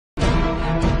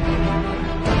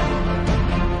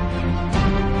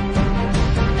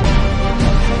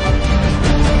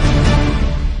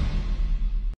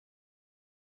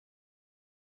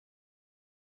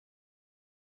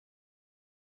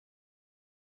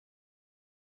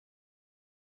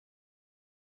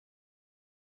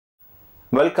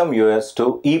Welcome viewers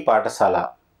to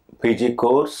E-Pathasala PG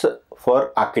course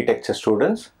for architecture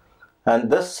students,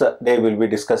 and this day we will be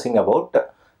discussing about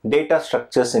data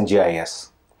structures in GIS.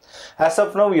 As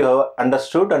of now you have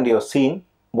understood and you have seen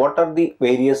what are the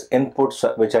various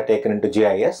inputs which are taken into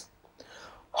GIS,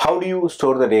 how do you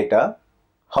store the data,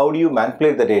 how do you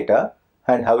manipulate the data,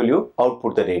 and how will you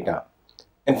output the data.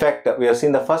 In fact, we have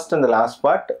seen the first and the last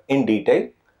part in detail,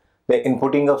 the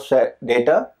inputting of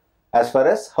data as far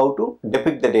as how to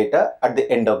depict the data at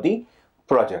the end of the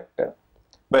project.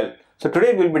 Well, so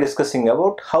today we will be discussing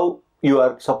about how you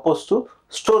are supposed to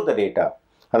store the data,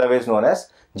 otherwise known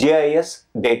as GIS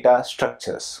data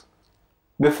structures.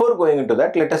 Before going into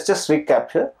that, let us just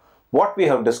recapture what we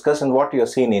have discussed and what you have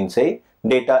seen in, say,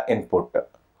 data input.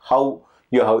 How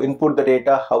you have input the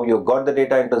data, how you got the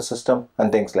data into the system and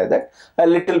things like that. A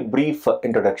little brief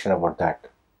introduction about that.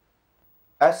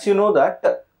 As you know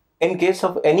that in case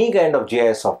of any kind of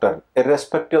GIS software,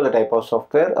 irrespective of the type of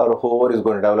software or whoever is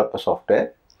going to develop a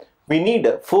software, we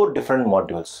need 4 different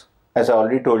modules. As I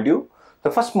already told you,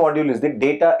 the first module is the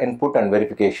data input and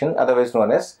verification, otherwise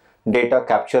known as data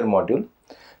capture module,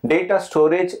 data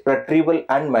storage, retrieval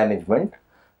and management,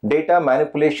 data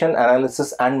manipulation,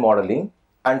 analysis and modeling,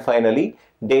 and finally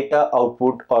data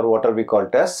output, or what are we call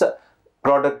it as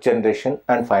product generation,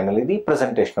 and finally the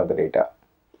presentation of the data.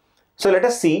 So let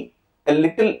us see a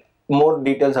little more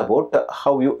details about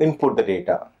how you input the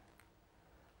data.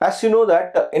 As you know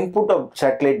that input of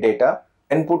satellite data,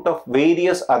 input of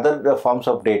various other forms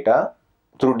of data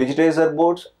through digitizer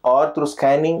boards or through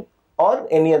scanning or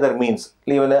any other means,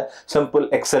 even a simple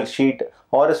Excel sheet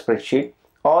or a spreadsheet,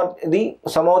 or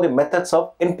some of the methods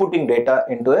of inputting data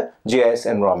into a GIS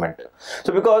environment.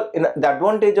 So because the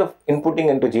advantage of inputting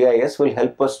into GIS will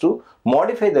help us to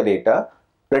modify the data,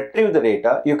 retrieve the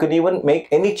data, you can even make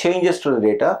any changes to the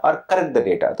data or correct the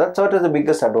data. That's what is the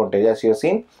biggest advantage, as you have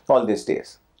seen all these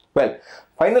days. Well,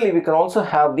 finally we can also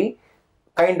have the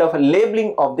kind of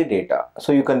labeling of the data.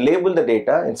 So you can label the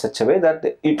data in such a way that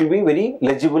it will be very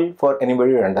legible for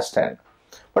anybody to understand.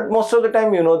 But most of the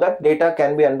time you know that data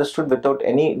can be understood without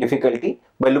any difficulty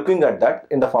by looking at that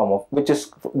in the form of, which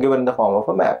is given in the form of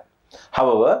a map.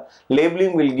 However,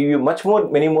 labeling will give you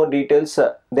many more details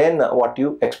than what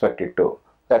you expect it to.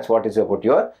 That's what is about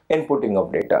your inputting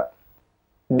of data.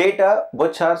 Data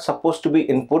which are supposed to be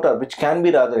input, or which can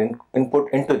be rather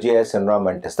input into GIS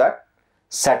environment, is that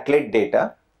satellite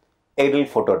data, aerial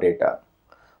photo data.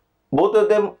 Both of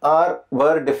them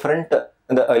were different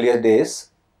in the earlier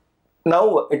days.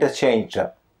 Now it has changed.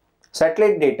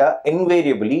 Satellite data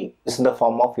invariably is in the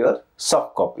form of your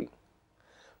soft copy,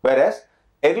 whereas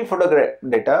aerial photograph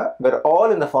data were all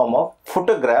in the form of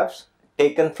photographs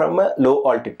taken from a low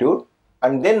altitude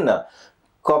and then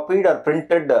copied or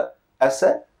printed as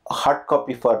a hard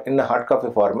copy in a hard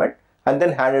copy format and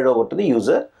then handed over to the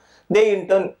user. They in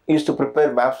turn used to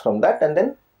prepare maps from that, and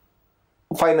then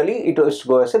finally it was to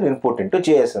go as an input into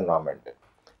GIS environment.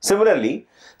 Similarly,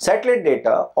 satellite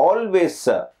data always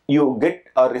you get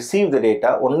or receive the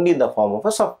data only in the form of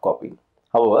a soft copy.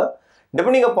 However,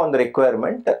 depending upon the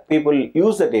requirement, people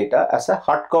use the data as a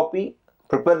hard copy,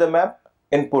 prepare the map,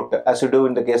 input, as you do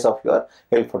in the case of your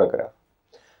aerial photograph.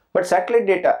 But satellite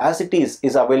data as it is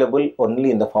available only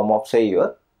in the form of, say,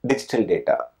 your digital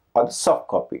data or the soft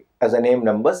copy, as the name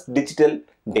numbers, digital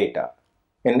data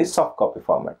in the soft copy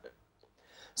format.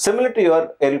 Similar to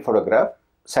your aerial photograph,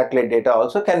 satellite data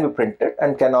also can be printed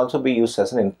and can also be used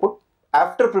as an input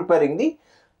after preparing the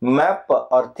map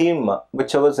or theme,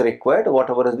 whichever is required,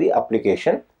 whatever is the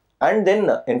application, and then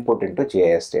input into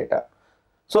GIS data.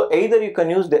 So either you can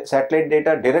use the satellite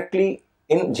data directly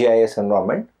in GIS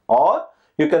environment, or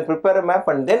you can prepare a map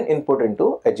and then input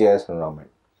into a GIS environment.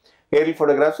 Aerial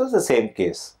photographs is the same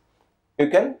case. You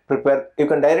can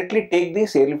directly take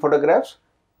these aerial photographs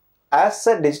as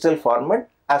a digital format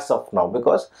as of now,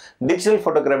 because digital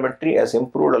photogrammetry has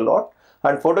improved a lot,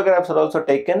 and photographs are also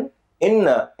taken in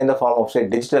the form of, say,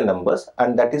 digital numbers,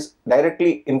 and that is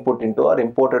directly input into or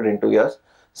imported into your,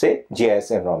 say, GIS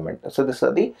environment. So these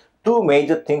are the 2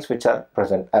 major things which are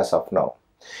present as of now.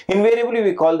 Invariably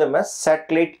we call them as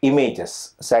satellite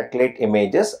images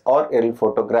or aerial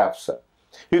photographs.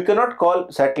 You cannot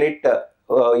call satellite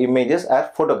images as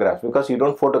photographs, because you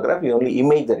don't photograph, you only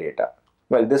image the data.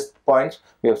 Well, these points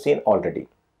we have seen already.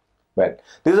 Well,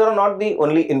 these are not the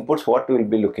only inputs what we will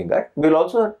be looking at. We will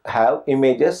also have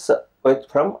images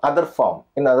from other form,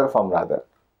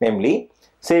 namely,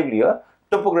 say, your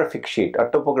topographic sheet or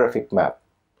topographic map.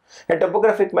 A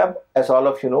topographic map, as all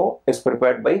of you know, is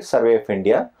prepared by Survey of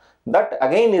India. That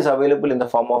again is available in the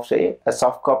form of, say, a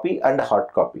soft copy and a hard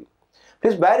copy.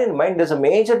 Please bear in mind there's a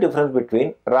major difference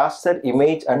between raster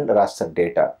image and raster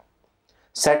data.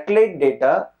 Satellite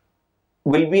data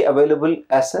will be available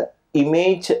as an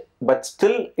image, but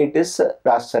still it is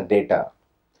raster data.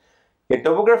 A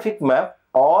topographic map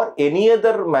or any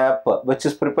other map which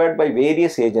is prepared by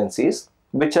various agencies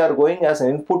which are going as an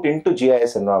input into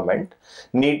GIS environment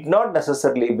need not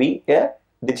necessarily be a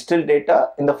digital data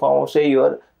in the form of, say,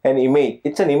 an image.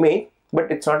 It's an image,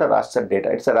 but it's not a raster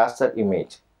data, it's a raster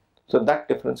image. So that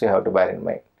difference you have to bear in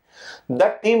mind.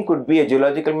 That theme could be a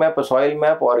geological map, a soil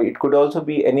map, or it could also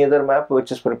be any other map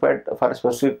which is prepared for a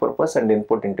specific purpose and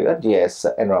input into your GIS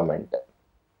environment.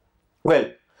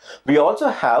 Well, we also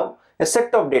have a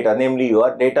set of data, namely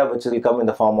your data which will come in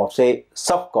the form of, say,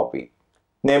 soft copy,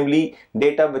 namely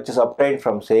data which is obtained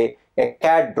from, say, a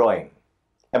CAD drawing,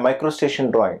 a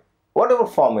microstation drawing, whatever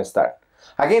form is that.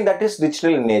 Again, that is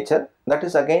digital in nature, that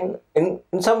is again in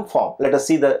some form. Let us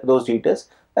see those details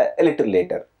a little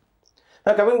later.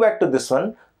 Now coming back to this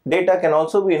one, data can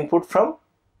also be input from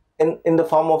in the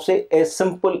form of, say, a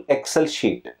simple Excel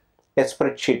sheet, a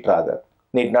spreadsheet rather.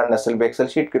 Need not necessarily be Excel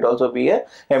sheet, could also be a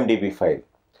MDB file.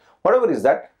 Whatever is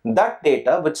that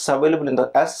data which is available in the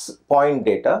as point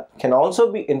data can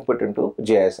also be input into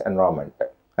GIS environment,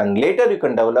 and later you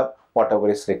can develop whatever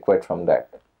is required from that.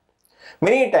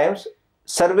 Many times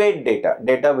surveyed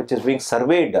data which is being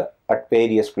surveyed at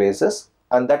various places,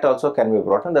 and that also can be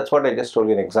brought in. That's what I just told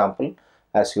you an example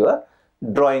as your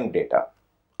drawing data,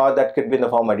 or that could be in the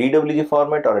form of DWG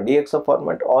format or a DXF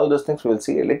format. All those things we will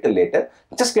see a little later.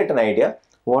 Just get an idea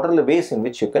what are the ways in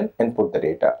which you can input the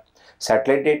data.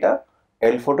 Satellite data,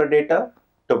 aerial photo data,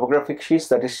 topographic sheets,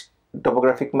 that is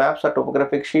topographic maps or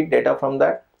topographic sheet data from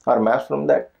that, or maps from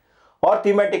that, or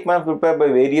thematic maps prepared by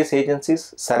various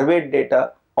agencies, surveyed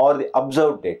data, or the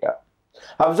observed data.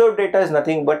 Observed data is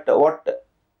nothing but what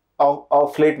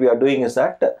of late we are doing is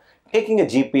that taking a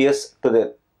GPS to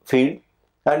the field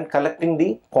and collecting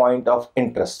the point of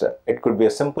interest. It could be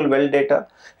a simple well data,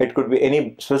 it could be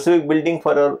any specific building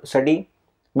for a study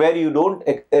where you don't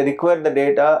require the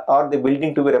data or the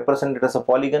building to be represented as a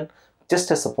polygon,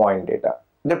 just as a point data,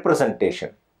 representation.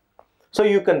 So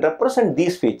you can represent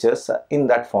these features in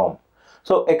that form.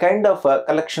 So a kind of a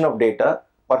collection of data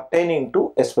pertaining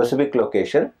to a specific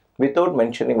location without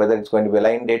mentioning whether it's going to be a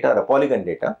line data or a polygon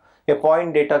data. A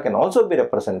point data can also be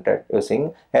represented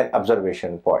using an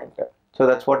observation point. So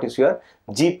that's what is your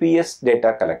GPS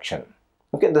data collection.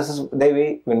 Okay, this is the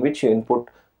way in which you input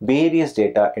various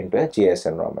data into a GIS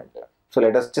environment. So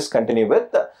let us just continue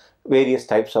with the various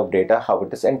types of data, how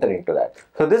it is entered into that.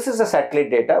 So this is the satellite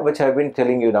data which I have been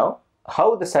telling you now.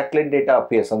 How the satellite data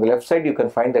appears. On the left side you can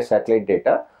find the satellite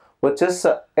data which is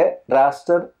a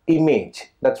raster image.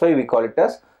 That's why we call it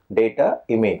as data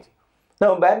image.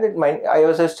 Now bear in mind, I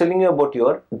was just telling you about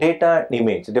your data and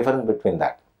image, the difference between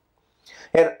that.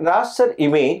 A raster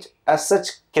image as such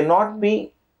cannot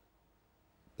be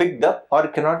picked up or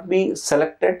cannot be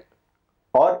selected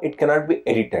or it cannot be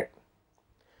edited.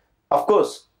 Of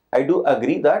course, I do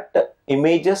agree that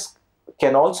images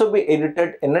can also be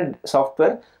edited in a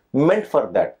software meant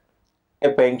for that, a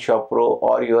Paint Shop Pro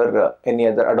or your any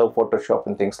other Adobe Photoshop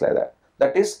and things like that.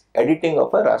 That is editing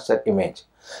of a raster image.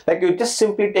 Like you just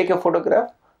simply take a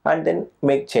photograph and then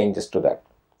make changes to that.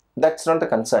 That's not the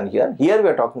concern here. Here we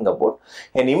are talking about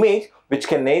an image which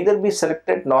can neither be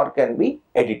selected nor can be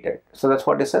edited. So that's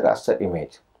what is a raster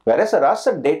image. Whereas a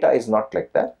raster data is not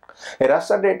like that. A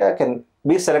raster data can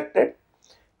be selected.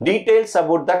 Details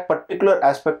about that particular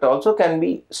aspect also can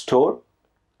be stored,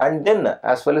 and then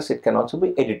as well as it can also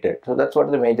be edited. So that's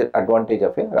what the major advantage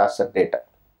of a raster data.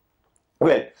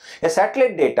 Well, a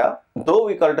satellite data, though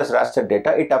we call it as raster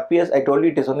data, it appears, I told you,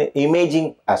 it is on the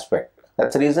imaging aspect.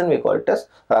 That's the reason we call it as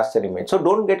raster image. So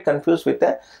don't get confused with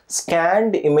a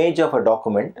scanned image of a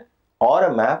document or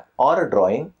a map or a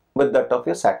drawing with that of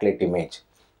your satellite image.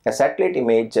 A satellite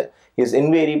image is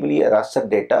invariably a raster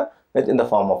data in the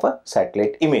form of a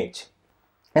satellite image.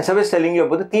 And so I was telling you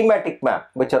about the thematic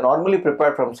map, which are normally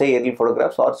prepared from, say, aerial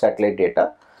photographs or satellite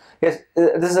data. Yes,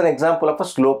 this is an example of a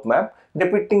slope map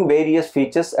depicting various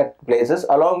features at places,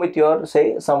 along with your,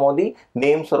 say, some of the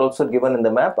names are also given in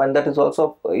the map, and that is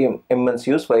also immense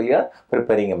use while you are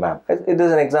preparing a map. It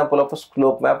is an example of a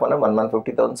slope map on a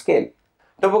 1/150,000 scale.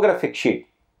 Topographic sheet.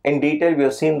 In detail, we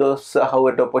have seen those, how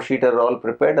a topo sheet are all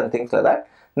prepared and things like that.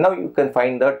 Now you can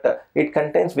find that it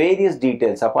contains various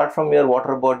details apart from your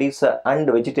water bodies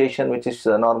and vegetation, which is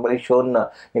normally shown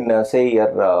in say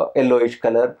your yellowish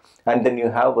color, and then you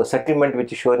have a settlement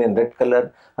which is shown in red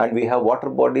color, and we have water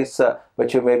bodies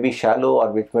which may be shallow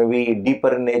or which may be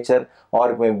deeper in nature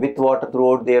or may with water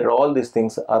throughout there. All these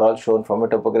things are all shown from a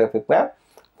topographic map.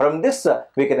 From this,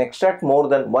 we can extract more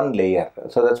than one layer.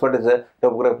 So that's what is a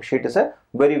topography sheet is a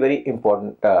very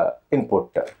important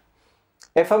input.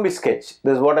 FMB sketch,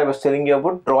 this is what I was telling you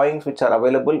about, drawings which are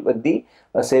available with the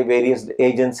say various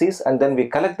agencies, and then we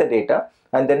collect the data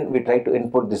and then we try to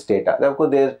input this data. Of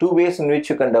course, there are two ways in which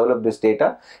you can develop this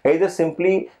data. Either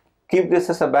simply keep this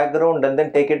as a background and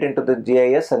then take it into the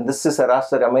GIS, and this is a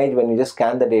raster image when you just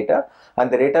scan the data, and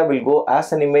the data will go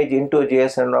as an image into a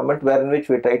GIS environment, where in which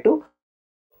we try to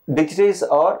digitize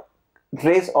or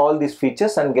trace all these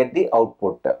features and get the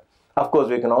output. Of course,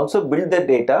 we can also build the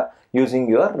data using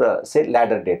your say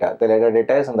ladder data. The ladder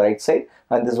data is on the right side,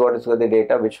 and this is what is the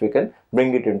data which we can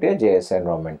bring it into a GIS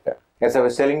environment. As I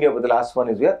was telling you about, the last one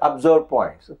is your observed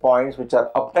points, points which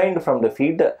are obtained from the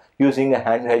field using a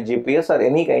handheld GPS or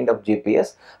any kind of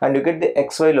GPS, and you get the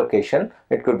XY location.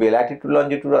 It could be latitude,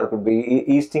 longitude, or it could be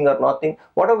easting or northing,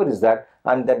 whatever is that,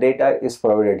 and the data is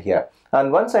provided here.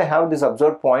 And once I have these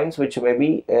observed points, which may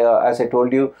be as I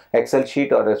told you, Excel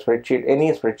sheet or a spreadsheet,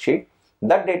 any spreadsheet,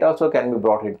 that data also can be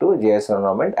brought into GIS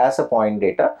environment as a point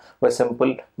data with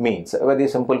simple means. Where the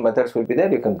simple methods will be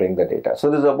there, you can bring the data.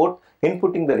 So this is about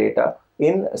inputting the data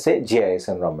in say GIS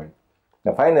environment.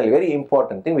 Now finally, very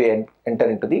important thing, we enter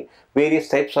into the various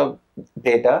types of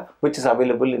data which is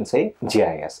available in say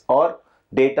GIS, or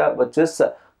data which is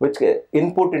which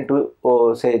input into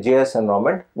say GIS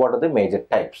environment. What are the major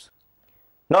types?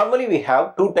 Normally we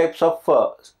have two types of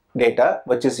data,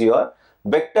 which is your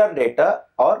vector data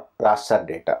or raster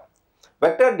data.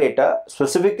 Vector data,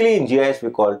 specifically in GIS we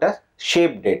call it as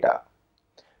shape data.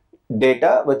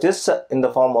 Data which is in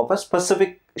the form of a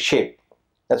specific shape.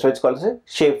 That's why it's called as a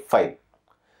shape file.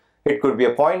 It could be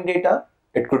a point data,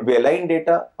 it could be a line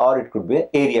data, or it could be an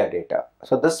area data.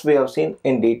 So this we have seen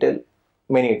in detail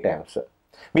many times.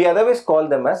 We otherwise call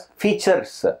them as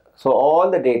features. So all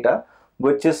the data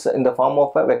which is in the form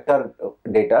of a vector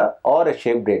data or a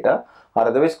shape data are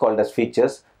otherwise called as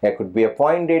features. It could be a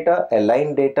point data, a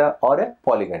line data, or a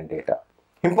polygon data.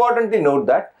 Importantly note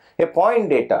that a point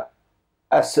data,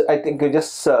 as I think you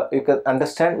just you can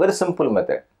understand, very simple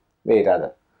method, way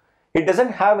rather. It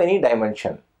doesn't have any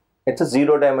dimension. It's a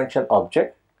zero dimension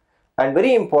object, and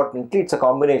very importantly, it's a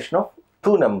combination of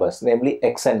two numbers, namely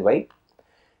X and Y.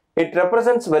 It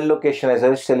represents well location, as I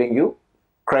was telling you,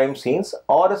 crime scenes,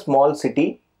 or a small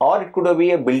city, or it could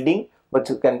be a building which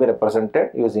can be represented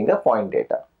using a point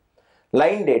data.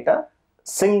 Line data,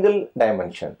 single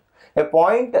dimension. A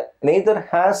point neither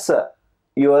has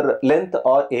your length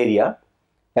or area.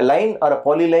 A line or a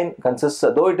polyline consists,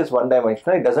 though it is one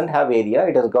dimensional, it doesn't have area,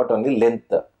 it has got only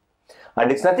length. And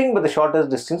it's nothing but the shortest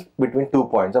distance between 2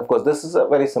 points. Of course, this is a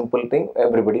very simple thing,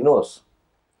 everybody knows.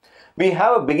 We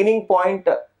have a beginning point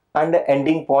and an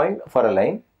ending point for a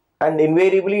line. And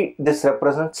invariably this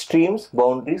represents streams,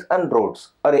 boundaries, and roads,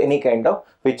 or any kind of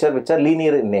feature which are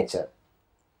linear in nature.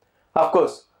 Of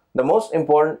course, the most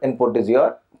important input is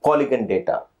your polygon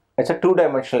data. It's a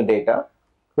two-dimensional data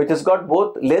which has got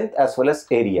both length as well as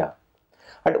area.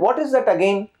 And what is that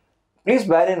again? Please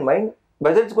bear in mind,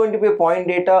 whether it's going to be a point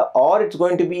data, or it's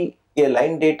going to be a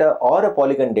line data, or a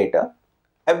polygon data,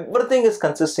 everything is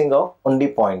consisting of only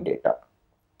point data.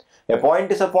 A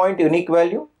point is a point, unique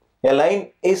value. A line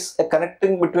is a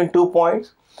connecting between 2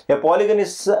 points. A polygon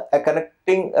is a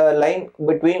connecting line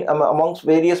between amongst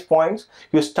various points.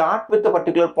 You start with a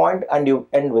particular point and you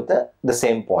end with the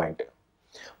same point.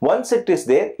 Once it is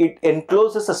there, it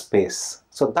encloses a space.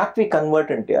 So that we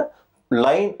convert into a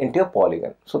line into a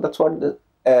polygon. So that's what the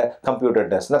computer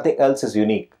does. Nothing else is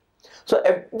unique. So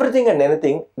everything and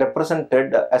anything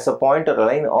represented as a point or a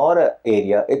line or an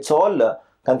area, it's all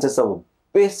consists of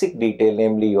basic detail,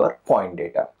 namely your point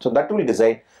data. So that will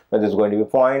decide whether it's going to be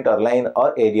point or line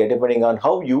or area, depending on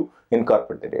how you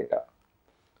incorporate the data.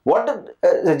 What does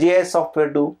the GIS software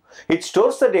do? It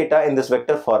stores the data in this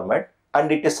vector format, and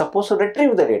it is supposed to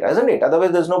retrieve the data, isn't it?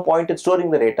 Otherwise there's no point in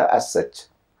storing the data as such.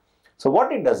 So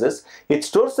what it does is, it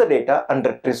stores the data and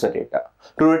retrieves the data.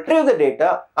 To retrieve the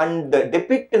data and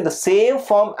depict in the same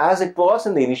form as it was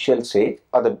in the initial stage,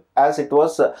 or as it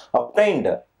was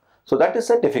obtained. So that is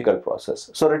a difficult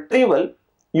process. So retrieval,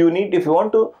 you need, if you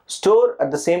want to store at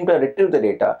the same time retrieve the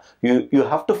data, you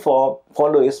have to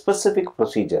follow a specific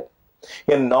procedure,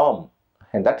 a norm,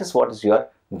 and that is what is your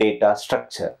data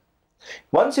structure.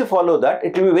 Once you follow that,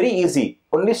 it will be very easy.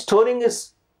 Only storing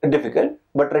is difficult,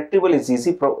 but retrieval is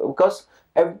easy because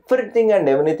everything and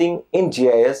everything in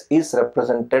GIS is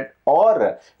represented,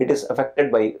 or it is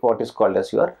affected by what is called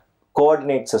as your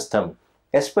coordinate system,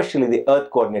 especially the earth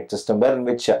coordinate system, where in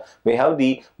which we have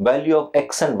the value of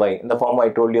X and Y in the form I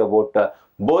told you about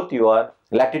both your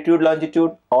latitude,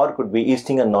 longitude, or could be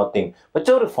easting and northing,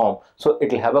 whichever form. So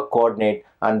it will have a coordinate,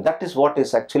 and that is what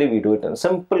is actually we do it in a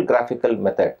simple graphical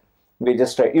method. We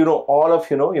just try, all of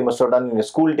you must have done in your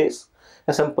school days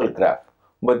a simple graph,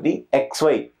 but the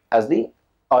xy as the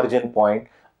origin point,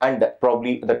 and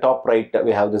probably the top right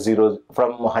we have the zeros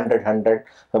from 100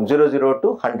 from 00 to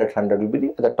 100 will be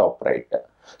the top right.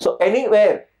 So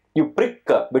anywhere you prick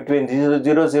between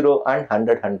 0 and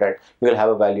 100 you will have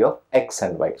a value of x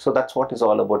and y. So that's what is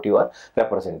all about your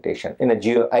representation. In a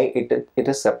GUI it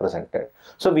is represented.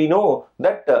 So we know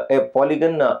that a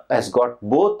polygon has got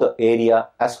both area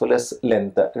as well as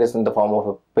length. It is in the form of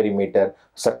a perimeter,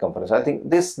 circumference. I think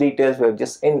these details we have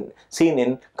just seen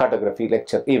in cartography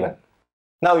lecture even.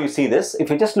 Now you see this, if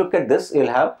you just look at this, you'll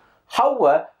have how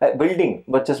a building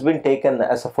which has been taken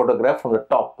as a photograph from the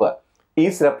top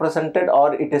is represented,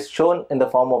 or it is shown in the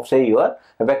form of, say, your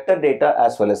vector data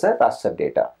as well as a raster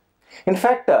data. In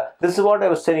fact, this is what I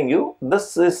was telling you.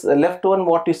 This is left one,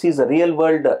 what you see is a real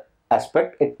world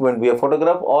aspect. It will be a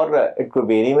photograph, or it could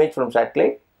be an image from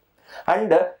satellite.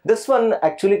 And this one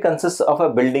actually consists of a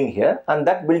building here, and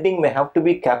that building may have to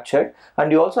be captured, and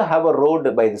you also have a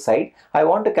road by the side. I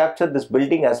want to capture this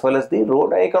building as well as the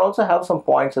road. I can also have some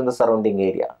points in the surrounding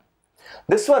area.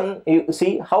 This one, you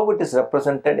see how it is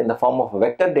represented in the form of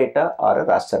vector data or a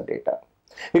raster data.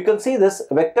 You can see this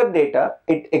vector data,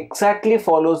 it exactly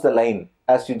follows the line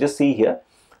as you just see here.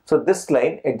 So this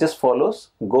line, it just follows,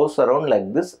 goes around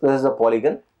like this. This is a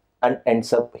polygon and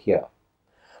ends up here.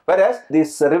 Whereas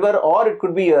this river, or it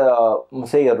could be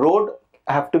say a road,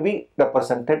 have to be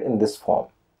represented in this form.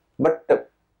 But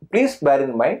please bear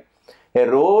in mind, a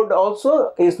road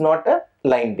also is not a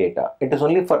line data. It is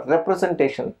only for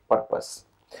representation purpose.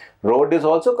 Road is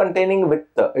also containing width.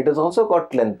 It is also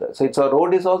got length. So it's a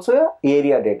road is also a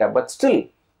area data. But still,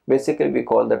 basically we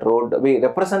call that road. We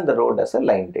represent the road as a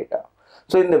line data.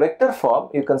 So in the vector form,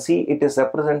 you can see it is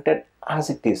represented as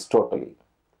it is totally.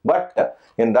 But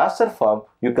in raster form,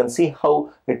 you can see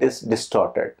how it is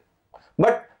distorted.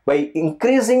 But by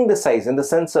increasing the size, in the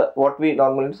sense what we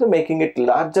normally do, making it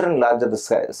larger and larger, the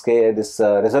scale, this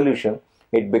resolution,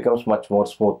 it becomes much more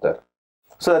smoother.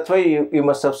 So that's why you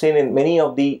must have seen in many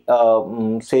of the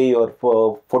say your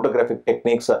photographic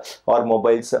techniques or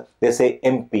mobiles, they say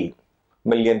MP,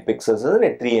 million pixels, isn't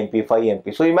it? 3 MP, 5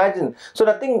 MP. So imagine, so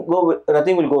nothing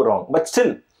will go wrong. But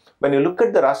still, when you look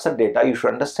at the raster data, you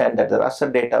should understand that the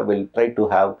raster data will try to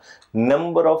have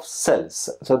number of cells.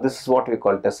 So this is what we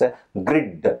call it as a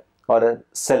grid or a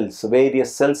cells,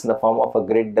 various cells in the form of a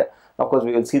grid. Of course,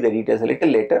 we will see the details a little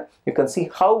later. You can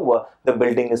see how the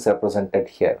building is represented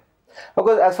here. Of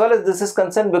course, as far as this is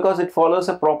concerned, because it follows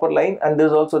a proper line and this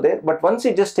is also there, but once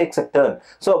it just takes a turn,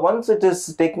 so once it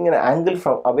is taking an angle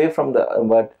from away from the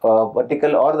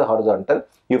vertical or the horizontal,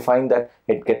 you find that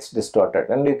it gets distorted,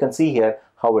 and you can see here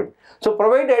how it. So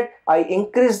provided I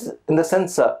increase in the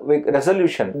sense with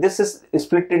resolution, this is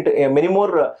split into many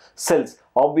more cells,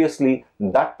 obviously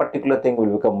that particular thing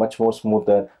will become much more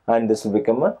smoother, and this will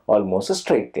become almost a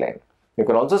straight line. You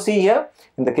can also see here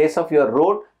in the case of your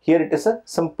road, here it is a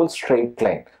simple straight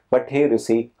line, but here you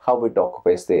see how it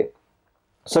occupies there.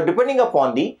 So depending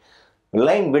upon the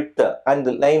line width and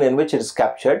the line in which it is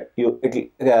captured,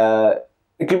 it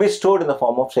will be stored in the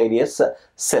form of various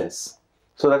cells.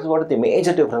 So that is what is the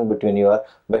major difference between your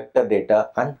vector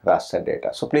data and raster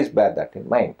data. So please bear that in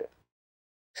mind. There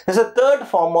is a third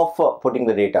form of putting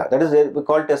the data, that is we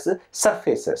call it as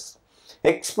surfaces.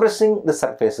 Expressing the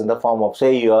surface in the form of,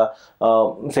 say,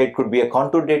 say it could be a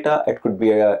contour data, it could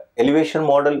be a elevation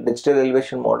model, digital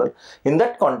elevation model. In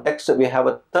that context, we have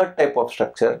a third type of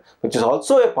structure, which is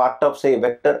also a part of, say,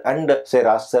 vector and say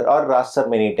raster, or raster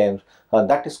many times.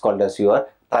 That is called as your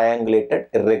triangulated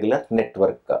irregular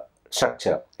network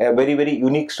structure. A very, very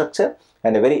unique structure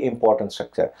and a very important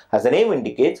structure. As the name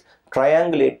indicates,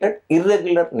 triangulated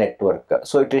irregular network.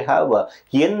 So it will have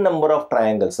n number of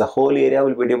triangles. The whole area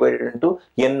will be divided into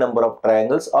n number of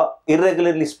triangles or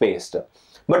irregularly spaced.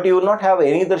 But you will not have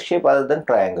any other shape other than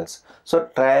triangles. So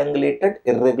triangulated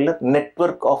irregular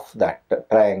network of that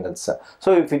triangles.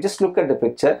 So if you just look at the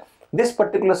picture, this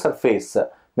particular surface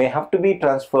may have to be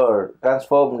transferred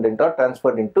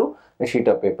into a sheet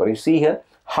of paper. You see here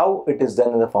how it is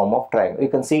done in the form of triangle. You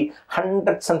can see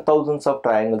hundreds and thousands of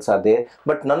triangles are there,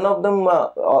 but none of them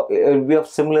will be of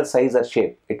similar size or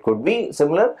shape. It could be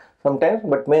similar sometimes,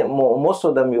 but most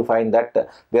of them you find that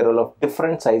they are all of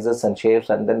different sizes and shapes,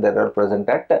 and then they are present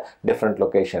at different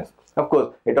locations. Of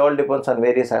course, it all depends on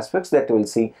various aspects that you will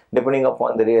see. Depending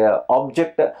upon the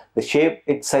object, the shape,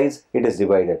 its size, it is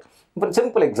divided. For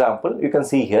simple example, you can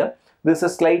see here, this is a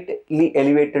slightly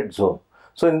elevated zone.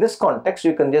 So in this context,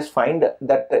 you can just find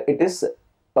that it is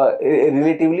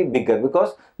relatively bigger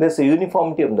because there's a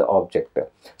uniformity of the object.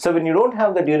 So when you don't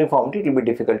have that uniformity, it will be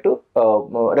difficult to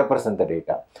represent the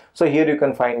data. So here you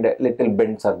can find little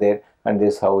bends are there, and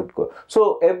this is how it goes.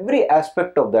 So every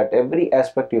aspect of that, every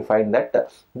aspect you find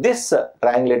that this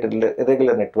triangulated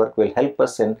irregular network will help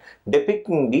us in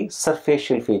depicting the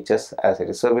surfacial features as it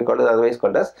is. So we call it otherwise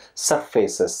called as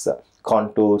surfaces,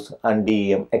 contours and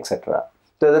DEM, etc.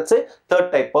 So that's a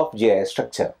third type of GIS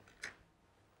structure.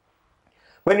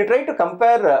 When you try to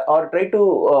compare or try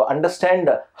to understand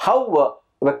how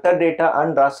vector data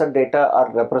and raster data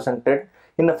are represented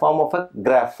in the form of a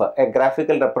graph, a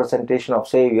graphical representation of,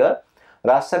 say, your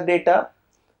raster data,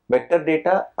 vector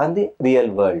data and the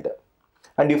real world,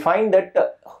 and you find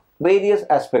that various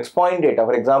aspects, point data,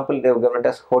 for example, they have given it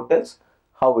as hotels,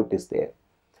 how it is there.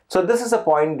 So this is a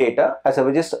point data, as I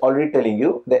was just already telling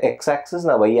you, the x-axis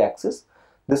and the y-axis.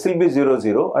 This will be 0,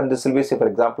 0, and this will be, say, for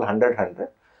example, 100, 100.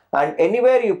 And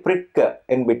anywhere you prick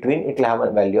in between, it will have a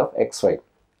value of xy,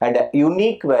 and a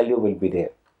unique value will be there.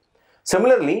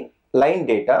 Similarly, line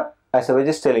data, as I was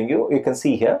just telling you, you can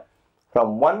see here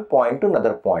from one point to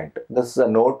another point. This is a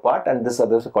node part, and this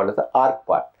other is called as the arc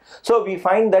part. So we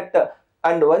find that,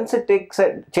 and once it takes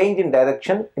a change in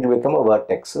direction, it will become a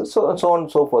vertex. So on and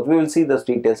so forth. We will see those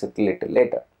details a little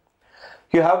later.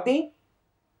 You have the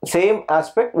same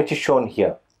aspect which is shown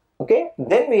here. Okay,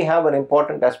 then we have an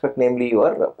important aspect, namely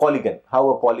your polygon,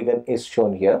 how a polygon is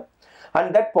shown here,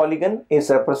 and that polygon is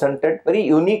represented very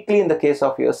uniquely in the case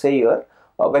of your, say, your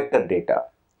vector data.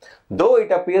 Though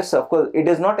it appears, of course, it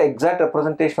is not exact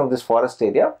representation of this forest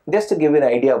area, just to give you an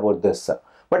idea about this.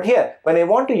 But here, when I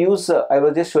want to use, I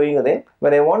was just showing you there,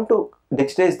 when I want to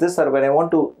digitize this or when I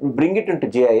want to bring it into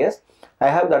GIS, I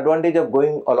have the advantage of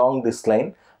going along this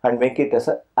line and make it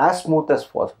as smooth as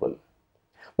possible.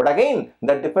 But again,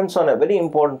 that depends on a very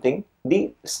important thing,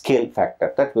 the scale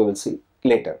factor, that we will see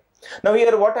later. Now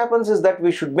here what happens is that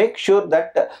we should make sure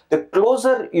that the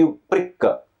closer you prick,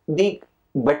 the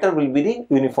better will be the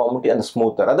uniformity and the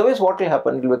smoother. Otherwise what will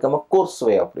happen, it will become a coarse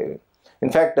way of living. In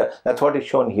fact, that's what is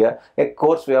shown here, a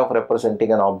coarse way of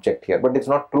representing an object here. But it's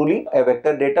not truly a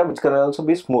vector data which can also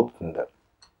be smoothed.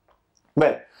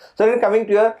 Well, so then coming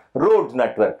to your road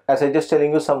network, as I just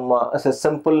telling you some as a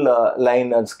simple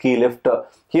line and ski lift,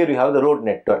 here you have the road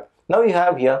network. Now you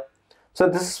have here, so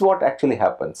this is what actually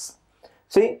happens.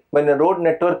 See, when a road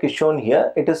network is shown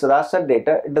here, it is raster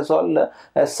data, it is all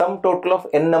a sum total of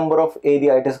n number of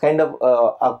area, it is kind of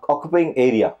occupying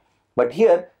area. But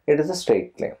here it is a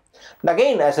straight line. And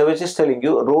again, as I was just telling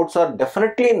you, roads are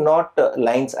definitely not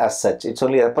lines as such, it's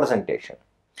only a representation.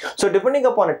 So depending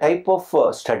upon a type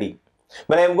of study,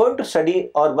 when I am going to study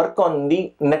or work on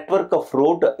the network of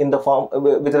road in the form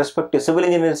with respect to civil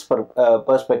engineer's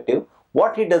perspective,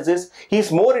 what he does is he is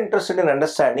more interested in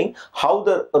understanding how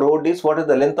the road is, what is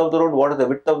the length of the road, what is the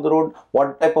width of the road,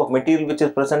 what type of material which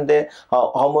is present there,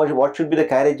 how much, what should be the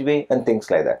carriageway and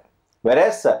things like that.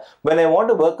 Whereas when I want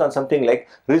to work on something like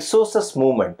resources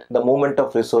movement, the movement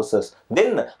of resources,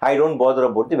 then I don't bother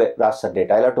about the raster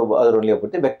data. I'll have to bother only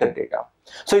about the vector data.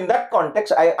 So in that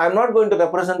context, I'm not going to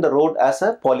represent the road as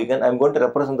a polygon. I'm going to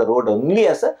represent the road only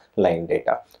as a line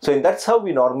data. So that's how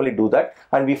we normally do that.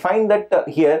 And we find that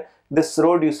here, this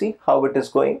road, you see how it is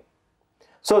going.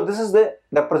 So this is the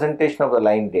representation of the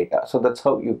line data. So that's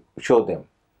how you show them.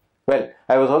 Well,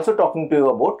 I was also talking to you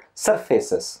about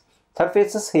surfaces.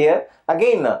 Surfaces here,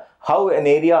 again, how an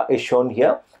area is shown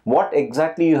here, what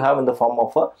exactly you have in the form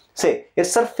of say, a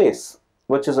surface,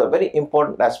 which is a very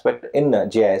important aspect in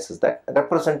GIS, is that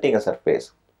representing a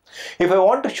surface. If I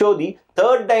want to show the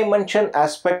third dimension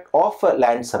aspect of a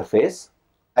land surface,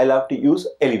 I'll have to use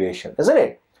elevation, isn't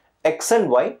it? X and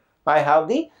Y, I have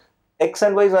the X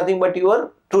and Y is nothing but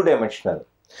your two-dimensional.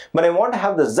 When I want to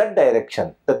have the Z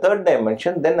direction, the third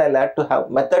dimension, then I'll have to have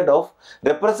method of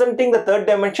representing the third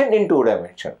dimension in two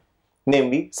dimension,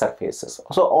 namely surfaces.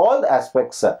 So all the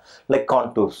aspects like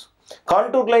contours.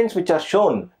 Contour lines which are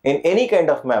shown in any kind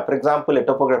of map, for example a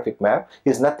topographic map,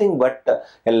 is nothing but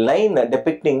a line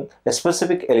depicting a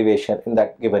specific elevation in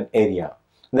that given area.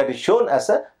 That is shown as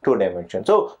a two dimension.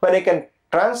 So when I can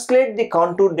translate the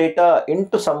contour data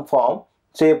into some form,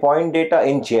 say point data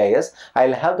in GIS,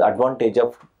 I'll have the advantage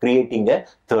of creating a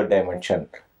third dimension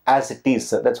as it is.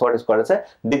 That's what is called as a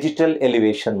digital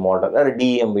elevation model, or a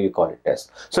DEM we call it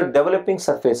as. So developing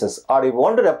surfaces, or if you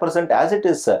want to represent as it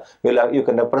is, you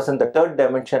can represent the third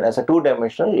dimension as a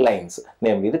two-dimensional lines,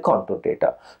 namely the contour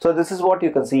data. So this is what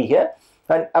you can see here.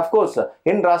 And of course,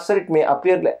 in raster it may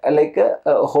appear like a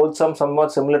wholesome,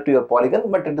 somewhat similar to your polygon,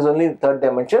 but it is only in third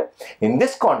dimension. In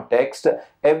this context,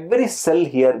 every cell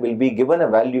here will be given a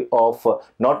value of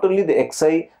not only the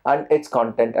xi and its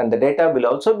content, and the data will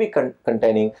also be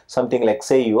containing something like,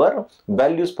 say, your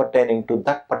values pertaining to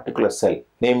that particular cell,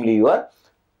 namely your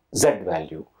z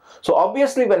value. So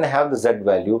obviously when I have the z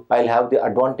value, I'll have the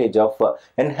advantage of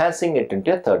enhancing it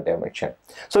into a third dimension.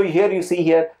 So here you see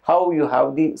here how you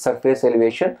have the surface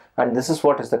elevation, and this is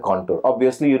what is the contour.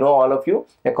 Obviously, you know, all of you,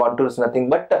 a contour is nothing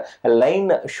but a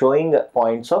line showing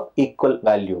points of equal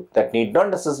value. That need not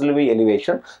necessarily be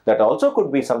elevation. That also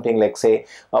could be something like, say,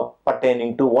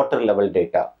 pertaining to water level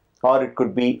data, or it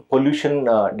could be pollution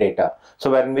data.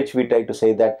 So in which we try to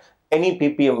say that any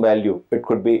ppm value, it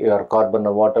could be your carbon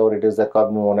or whatever it is, the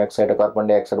carbon monoxide or carbon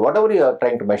dioxide, whatever you are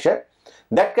trying to measure,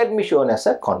 that can be shown as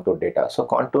a contour data. So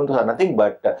contours are nothing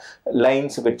but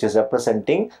lines which is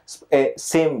representing a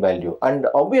same value, and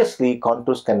obviously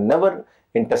contours can never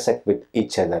intersect with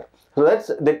each other. So that's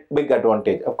the big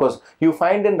advantage. Of course, you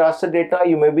find in raster data,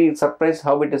 you may be surprised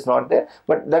how it is not there,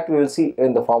 but that we will see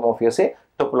in the form of your, say,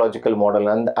 topological model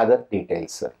and other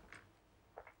details.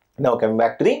 Now coming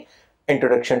back to the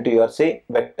introduction to your, say,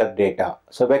 vector data.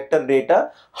 So vector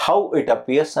data, how it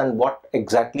appears and what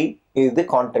exactly is the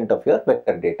content of your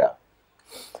vector data.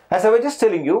 As I was just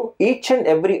telling you, each and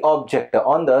every object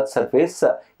on the Earth's surface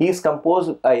is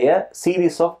composed by a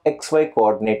series of xy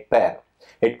coordinate pair.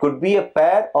 It could be a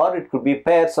pair or it could be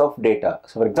pairs of data.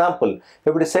 So for example,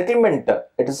 if it is settlement,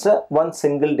 it is one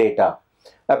single data,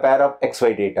 a pair of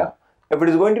xy data. If it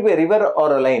is going to be a river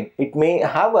or a line, it may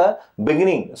have a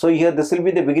beginning. So here this will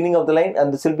be the beginning of the line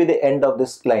and this will be the end of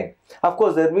this line. Of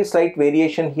course, there will be slight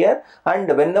variation here, and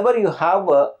whenever you have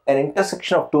an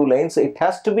intersection of two lines, it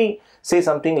has to be, say,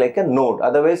 something like a node.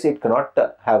 Otherwise, it cannot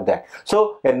have that.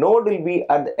 So a node will be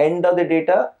at the end of the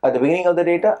data, at the beginning of the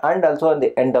data, and also at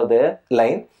the end of the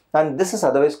line. And this is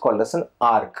otherwise called as an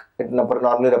arc. It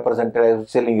normally represented, I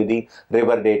was telling you, the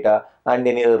river data and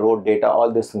any other road data. All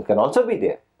these things can also be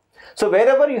there. So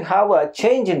wherever you have a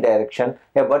change in direction,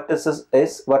 a vertex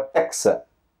is vertex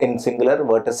in singular,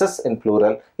 vertices in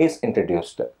plural is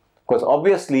introduced. Because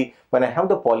obviously when I have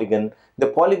the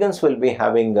polygons will be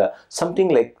having something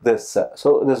like this.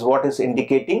 So this is what is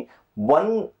indicating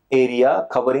one area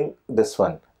covering this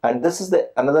one, and this is the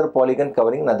another polygon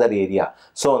covering another area,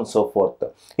 so on and so forth.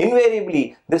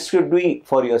 Invariably this should be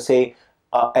for your, say,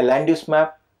 a land use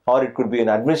map, or it could be an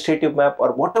administrative map,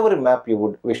 or whatever map you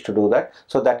would wish to do that.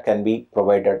 So that can be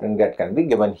provided and that can be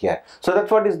given here. So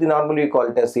that's what is the normally we call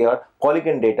it as your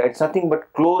polygon data. It's nothing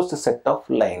but closed set of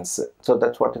lines. So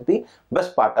that's what is the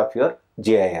best part of your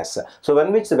GIS. So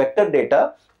when which the vector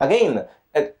data, again,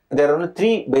 there are only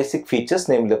three basic features,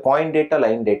 namely the point data,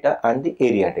 line data, and the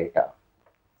area data.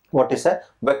 What is a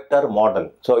vector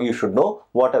model? So you should know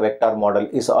what a vector model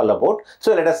is all about.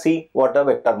 So let us see what a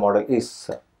vector model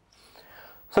is.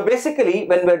 So basically,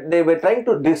 when they were trying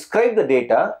to describe the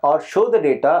data or show the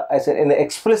data as in an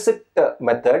explicit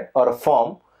method or a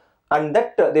form, and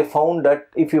that they found that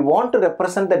if you want to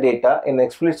represent the data in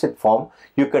explicit form,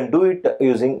 you can do it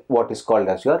using what is called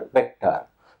as your vector.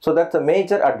 So that's a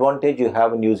major advantage you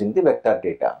have in using the vector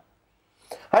data.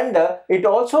 And it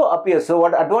also appears, so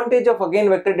what advantage of again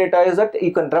vector data is that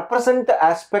you can represent the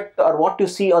aspect or what you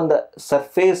see on the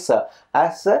surface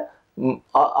as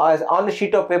on a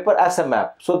sheet of paper as a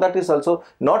map. So that is also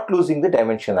not losing the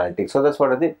dimensionality. So that's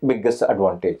what is the biggest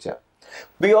advantage.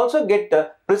 We also get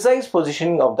precise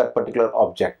positioning of that particular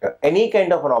object. Any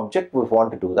kind of an object we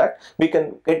want to do that, we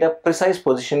can get a precise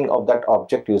positioning of that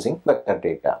object using vector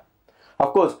data.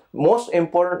 Of course, most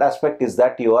important aspect is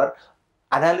that your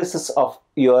analysis of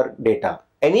your data.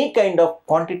 Any kind of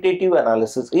quantitative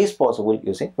analysis is possible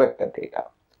using vector data.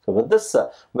 So with this,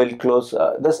 we'll close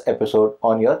this episode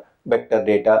on your vector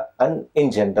data and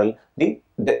in general the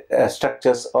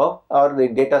structures of or the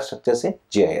data structures in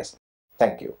GIS.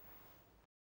 Thank you.